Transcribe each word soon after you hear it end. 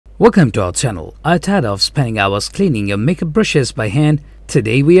Welcome to our channel. Are you tired of spending hours cleaning your makeup brushes by hand?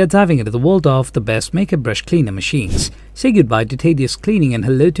 Today we are diving into the world of the best makeup brush cleaner machines. Say goodbye to tedious cleaning and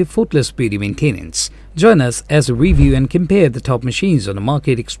hello to effortless beauty maintenance. Join us as we review and compare the top machines on the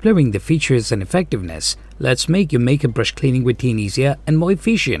market, exploring their features and effectiveness. Let's make your makeup brush cleaning routine easier and more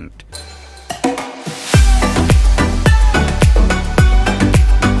efficient.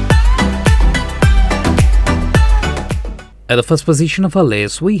 At the first position of our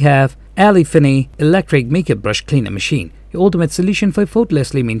list, we have Alyfini Electric Makeup Brush Cleaner Machine, your ultimate solution for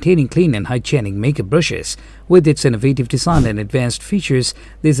effortlessly maintaining clean and hygienic makeup brushes. With its innovative design and advanced features,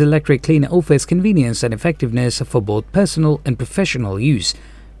 this electric cleaner offers convenience and effectiveness for both personal and professional use.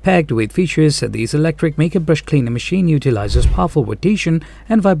 Packed with features, this electric makeup brush cleaner machine utilizes powerful rotation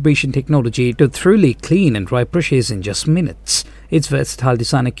and vibration technology to thoroughly clean and dry brushes in just minutes. Its versatile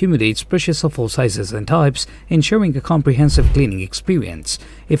design accommodates brushes of all sizes and types, ensuring a comprehensive cleaning experience.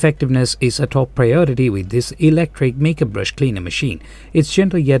 Effectiveness is a top priority with this electric makeup brush cleaner machine. Its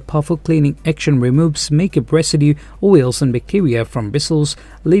gentle yet powerful cleaning action removes makeup residue, oils and bacteria from bristles,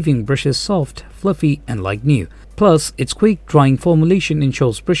 leaving brushes soft, fluffy and like new. Plus, its quick drying formulation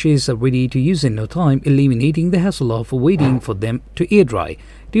ensures brushes are ready to use in no time, eliminating the hassle of waiting for them to air dry.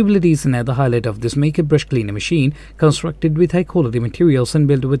 Durability is another highlight of this makeup brush cleaner machine. Constructed with high-quality materials and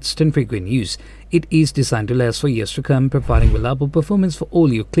built with frequent use, it is designed to last for years to come, providing reliable performance for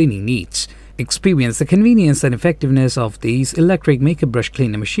all your cleaning needs. Experience the convenience and effectiveness of this electric makeup brush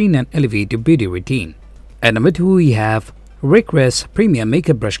cleaner machine and elevate your beauty routine. At number 2, we have RICRIS Premium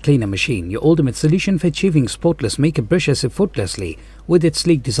Makeup Brush Cleaner Machine, your ultimate solution for achieving spotless makeup brushes effortlessly. With its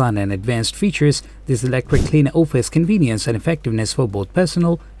sleek design and advanced features, this electric cleaner offers convenience and effectiveness for both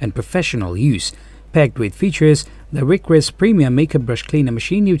personal and professional use. Packed with features, the RICRIS Premium Makeup Brush Cleaner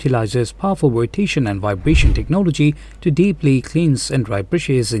Machine utilizes powerful rotation and vibration technology to deeply cleanse and dry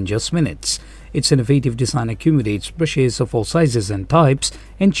brushes in just minutes. Its innovative design accommodates brushes of all sizes and types,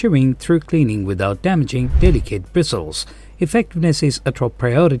 ensuring thorough cleaning without damaging delicate bristles. Effectiveness is a top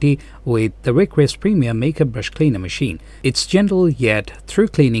priority with the RICRIS Premium Makeup Brush Cleaner Machine. Its gentle yet thorough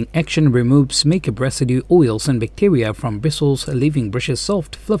cleaning action removes makeup residue, oils and bacteria from bristles, leaving brushes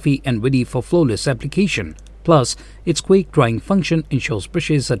soft, fluffy and ready for flawless application. Plus, its quick drying function ensures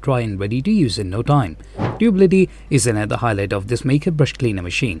brushes are dry and ready to use in no time. Durability is another highlight of this makeup brush cleaner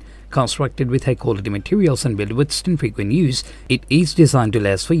machine. Constructed with high-quality materials and built with frequent use, it is designed to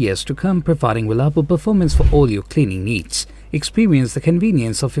last for years to come, providing reliable performance for all your cleaning needs. Experience the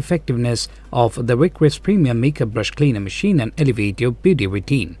convenience of effectiveness of the RICRIS Premium Makeup Brush Cleaner Machine and elevate your beauty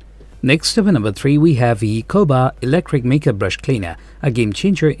routine. Next up at number 3, we have yicoba Electric Makeup Brush Cleaner, a game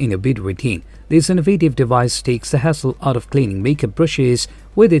changer in your beauty routine. This innovative device takes the hassle out of cleaning makeup brushes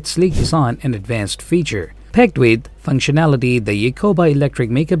with its sleek design and advanced feature. Packed with functionality, the yicoba Electric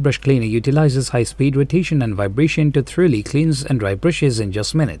Makeup Brush Cleaner utilizes high-speed rotation and vibration to thoroughly cleanse and dry brushes in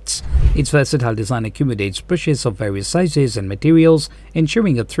just minutes. Its versatile design accommodates brushes of various sizes and materials,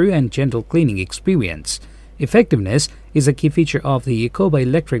 ensuring a thorough and gentle cleaning experience. Effectiveness is a key feature of the yicoba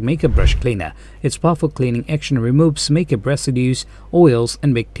Electric Makeup Brush Cleaner. Its powerful cleaning action removes makeup residues, oils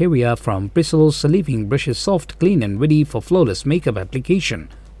and bacteria from bristles, leaving brushes soft, clean and ready for flawless makeup application.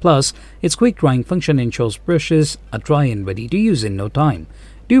 Plus, its quick drying function ensures brushes are dry and ready to use in no time.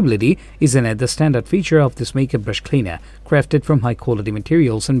 Durability is another standard feature of this makeup brush cleaner. Crafted from high-quality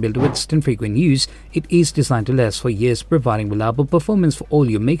materials and built with frequent use, it is designed to last for years, providing reliable performance for all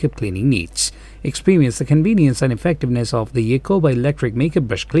your makeup cleaning needs. Experience the convenience and effectiveness of the yicoba Electric Makeup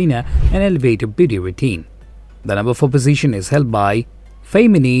Brush Cleaner and elevate your beauty routine. The number 4 position is held by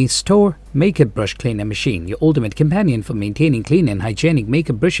FEIMINI Store Makeup Brush Cleaner Machine, your ultimate companion for maintaining clean and hygienic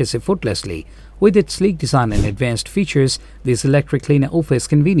makeup brushes effortlessly. With its sleek design and advanced features, this electric cleaner offers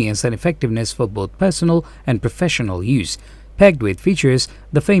convenience and effectiveness for both personal and professional use. Packed with features,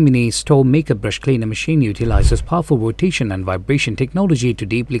 the FEIMINI Store Makeup Brush Cleaner Machine utilizes powerful rotation and vibration technology to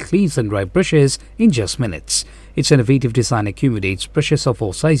deeply cleanse and dry brushes in just minutes. Its innovative design accommodates brushes of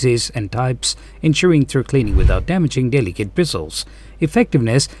all sizes and types, ensuring thorough cleaning without damaging delicate bristles.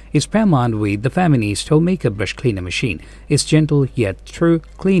 Effectiveness is paramount with the FEIMINI Store Makeup Brush Cleaner Machine. Its gentle yet thorough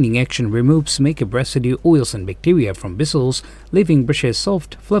cleaning action removes makeup residue, oils and bacteria from bristles, leaving brushes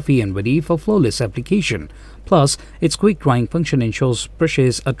soft, fluffy and ready for flawless application. Plus, its quick drying function ensures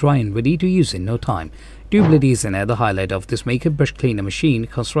brushes are dry and ready to use in no time. Durability is another highlight of this makeup brush cleaner machine.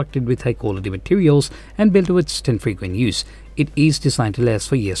 Constructed with high-quality materials and built with frequent use, it is designed to last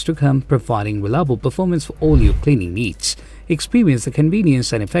for years to come, providing reliable performance for all your cleaning needs. Experience the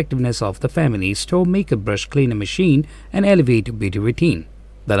convenience and effectiveness of the FEIMINI Store Makeup Brush Cleaner Machine and elevate your beauty routine.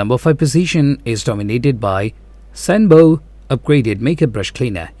 The number 5 position is dominated by Senbowe upgraded makeup brush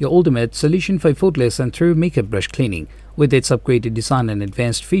cleaner, your ultimate solution for effortless and thorough makeup brush cleaning. With its upgraded design and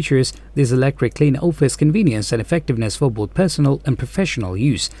advanced features, this electric cleaner offers convenience and effectiveness for both personal and professional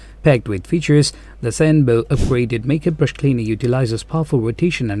use. Packed with features, the Senbowe upgraded makeup brush cleaner utilizes powerful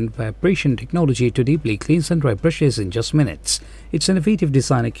rotation and vibration technology to deeply cleanse and dry brushes in just minutes. Its innovative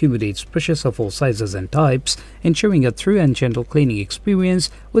design accommodates brushes of all sizes and types, ensuring a thorough and gentle cleaning experience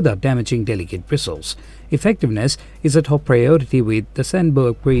without damaging delicate bristles. Effectiveness is a top priority with the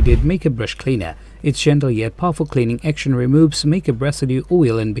Senbowe upgraded makeup brush cleaner. Its gentle yet powerful cleaning action removes makeup residue,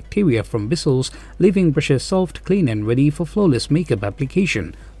 oil and bacteria from bristles, leaving brushes soft, clean and ready for flawless makeup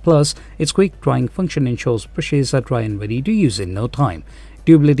application. Plus, its quick drying function ensures brushes are dry and ready to use in no time.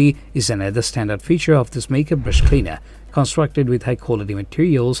 Durability is another standard feature of this makeup brush cleaner. Constructed with high-quality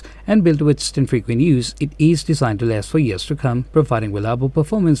materials and built to withstand frequent use, it is designed to last for years to come, providing reliable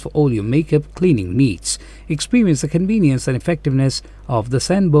performance for all your makeup cleaning needs. Experience the convenience and effectiveness of the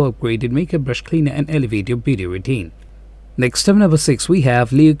Senbowe upgraded makeup brush cleaner and elevate your beauty routine. Next up, number 6, we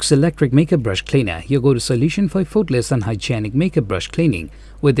have Luxe Electric Makeup Brush Cleaner, your go-to solution for effortless and hygienic makeup brush cleaning.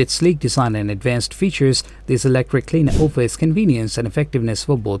 With its sleek design and advanced features, this electric cleaner offers convenience and effectiveness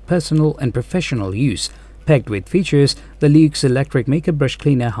for both personal and professional use. Packed with features, the Luxe Electric Makeup Brush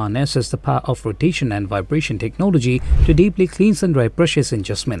Cleaner harnesses the power of rotation and vibration technology to deeply cleanse and dry brushes in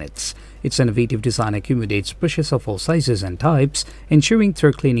just minutes. Its innovative design accommodates brushes of all sizes and types, ensuring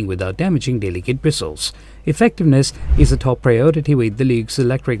thorough cleaning without damaging delicate bristles. Effectiveness is a top priority with the Luxe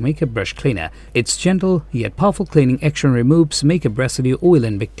Electric Makeup Brush Cleaner. Its gentle yet powerful cleaning action removes makeup residue, oil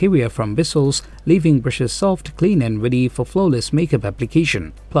and bacteria from bristles, leaving brushes soft, clean and ready for flawless makeup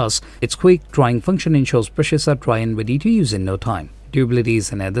application. Plus, its quick drying function ensures brushes are dry and ready to use in no time. Durability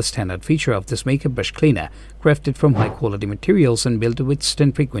is another standard feature of this makeup brush cleaner. Crafted from high-quality materials and built to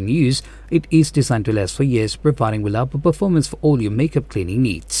withstand frequent use, it is designed to last for years, providing reliable performance for all your makeup cleaning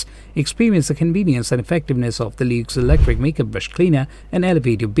needs. Experience the convenience and effectiveness of the Luxe Electric Makeup Brush Cleaner and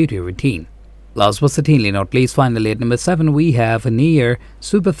elevate your beauty routine. Last but certainly not least, finally at number 7, we have a Neeyer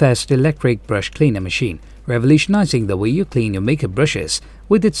super-fast electric brush cleaner machine, revolutionizing the way you clean your makeup brushes.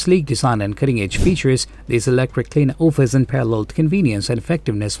 With its sleek design and cutting-edge features, this electric cleaner offers unparalleled convenience and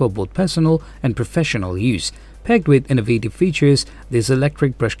effectiveness for both personal and professional use. Packed with innovative features, this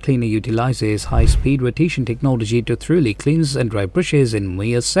electric brush cleaner utilizes high-speed rotation technology to thoroughly cleanse and dry brushes in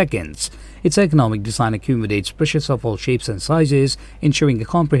mere seconds. Its ergonomic design accommodates brushes of all shapes and sizes, ensuring a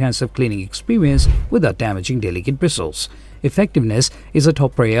comprehensive cleaning experience without damaging delicate bristles. Effectiveness is a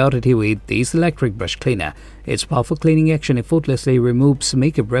top priority with this electric brush cleaner. Its powerful cleaning action effortlessly removes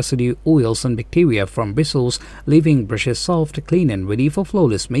makeup residue, oils and bacteria from bristles, leaving brushes soft, clean and ready for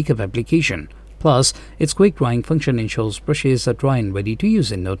flawless makeup application. Plus, its quick drying function ensures brushes are dry and ready to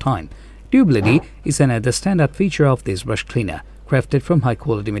use in no time. Durability is another standard feature of this brush cleaner. Crafted from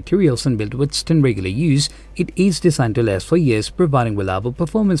high-quality materials and built to withstand regular use, it is designed to last for years, providing reliable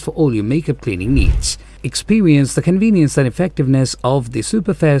performance for all your makeup cleaning needs. Experience the convenience and effectiveness of the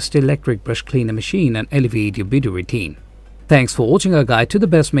super-fast electric brush cleaner machine and elevate your beauty routine. Thanks for watching our guide to the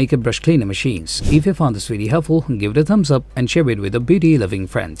best makeup brush cleaner machines. If you found this video helpful, give it a thumbs up and share it with your beauty-loving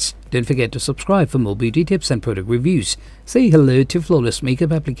friends. Don't forget to subscribe for more beauty tips and product reviews. Say hello to flawless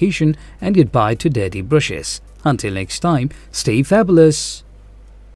makeup application and goodbye to dirty brushes. Until next time, stay fabulous!